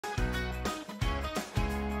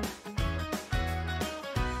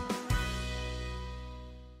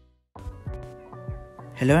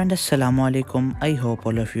Hello and assalamu alaikum. I hope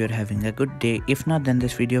all of you are having a good day. If not, then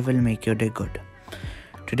this video will make your day good.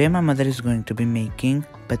 Today my mother is going to be making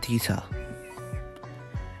patisa.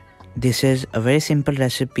 This is a very simple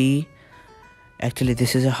recipe. Actually,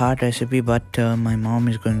 this is a hard recipe, but my mom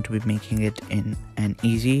is going to be making it in an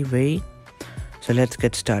easy way. So let's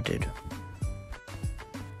get started.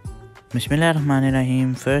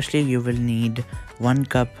 Bismillahirrahmanirrahim. Firstly, you will need 1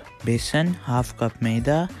 cup besan, half cup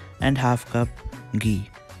maida and half cup ghee.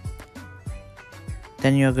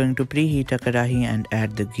 Then you are going to preheat a karahi and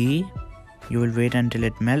add the ghee. You will wait until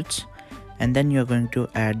it melts and then you are going to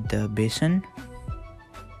add the besan.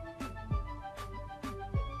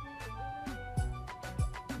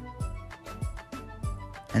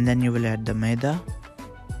 And then you will add the maida.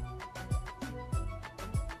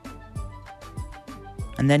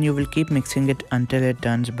 And then you will keep mixing it until it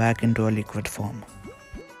turns back into a liquid form.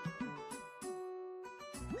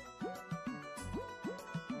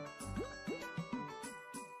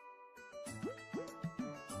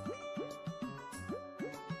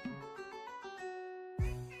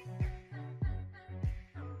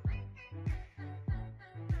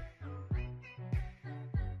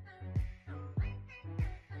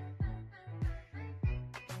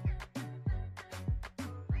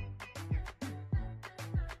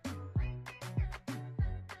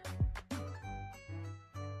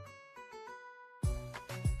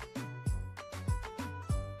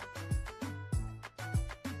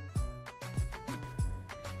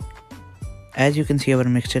 As you can see, our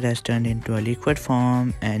mixture has turned into a liquid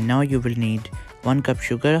form, and now you will need 1 cup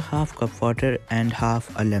sugar, half cup water and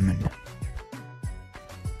half a lemon.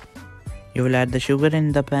 You will add the sugar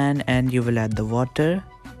in the pan and you will add the water.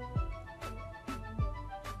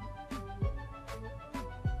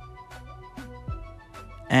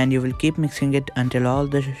 And you will keep mixing it until all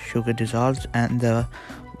the sugar dissolves and the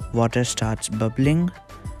water starts bubbling.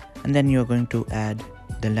 And then you are going to add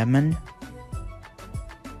the lemon.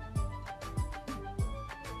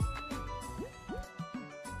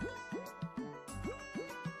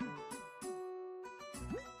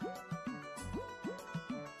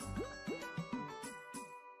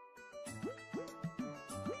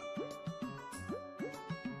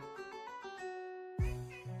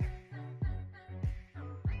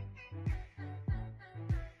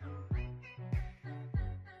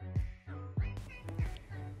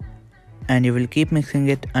 And you will keep mixing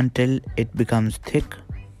it until it becomes thick.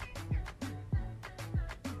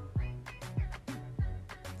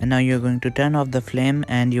 And now you are going to turn off the flame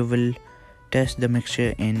and you will test the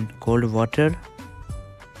mixture in cold water.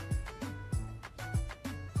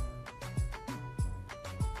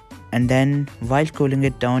 And then while cooling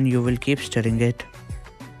it down, you will keep stirring it.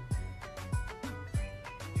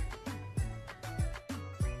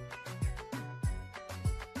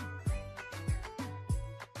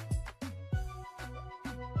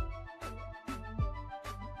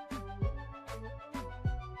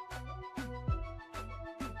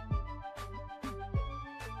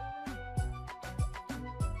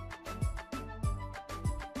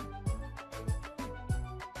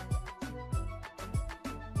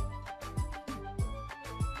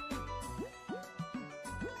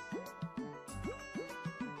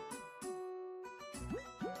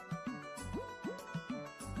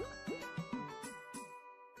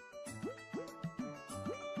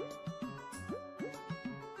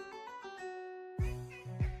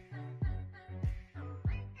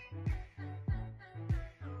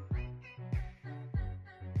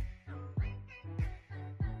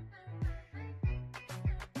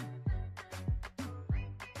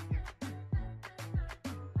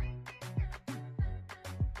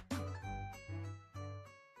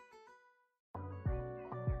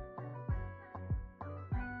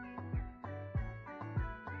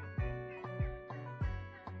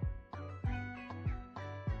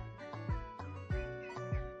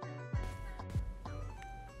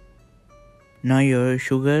 Now your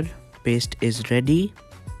sugar paste is ready.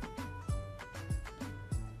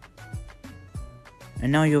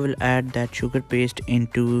 And now you will add that sugar paste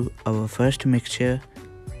into our first mixture.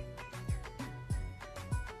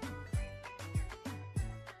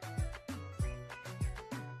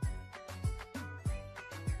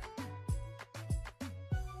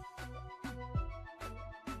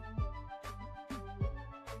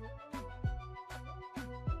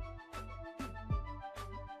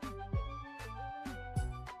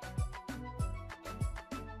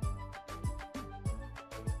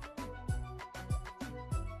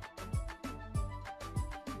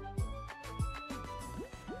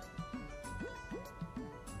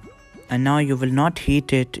 And now you will not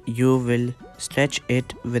heat it, you will stretch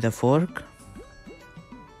it with a fork.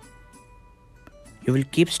 You will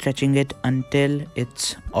keep stretching it until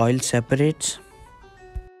its oil separates.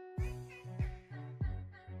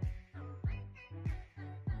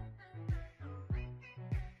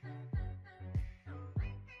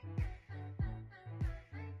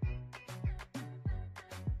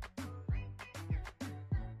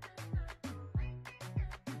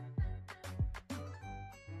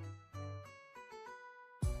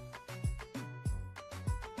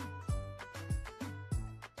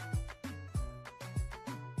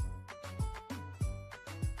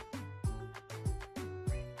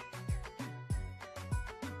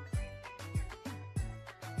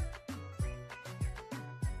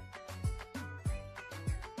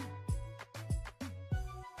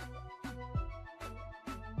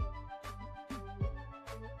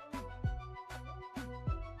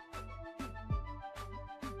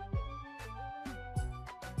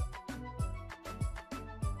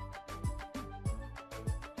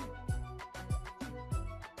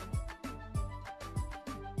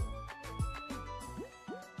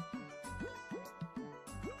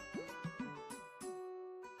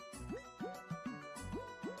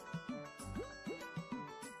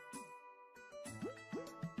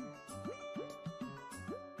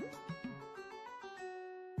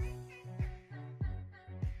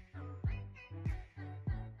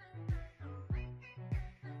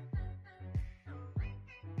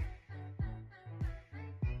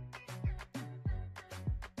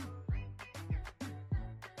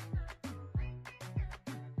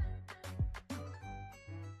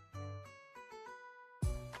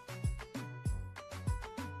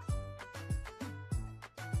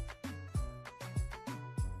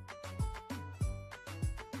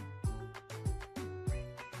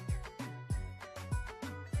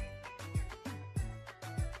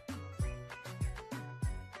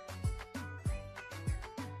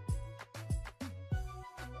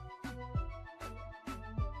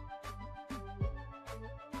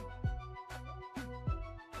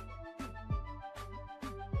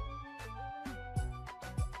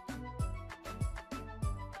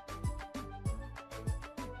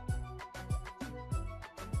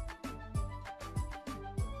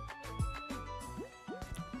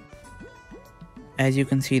 As you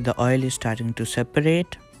can see, the oil is starting to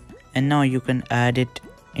separate, and now you can add it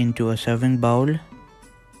into a serving bowl.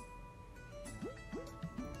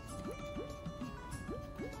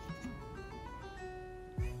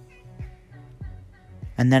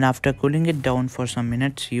 And then after cooling it down for some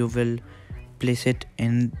minutes, you will place it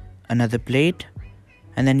in another plate,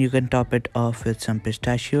 and then you can top it off with some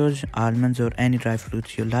pistachios, almonds, or any dry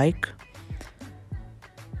fruits you like.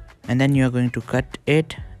 And then you are going to cut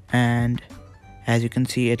it, and as you can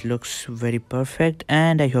see, it looks very perfect.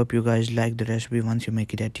 And I hope you guys like the recipe once you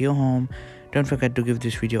make it at your home. Don't forget to give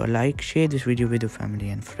this video a like, share this video with your family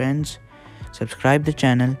and friends, subscribe the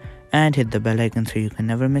channel, and hit the bell icon so you can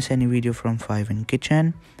never miss any video from 5 in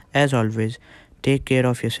Kitchen. As always, take care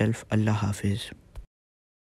of yourself. Allah Hafiz.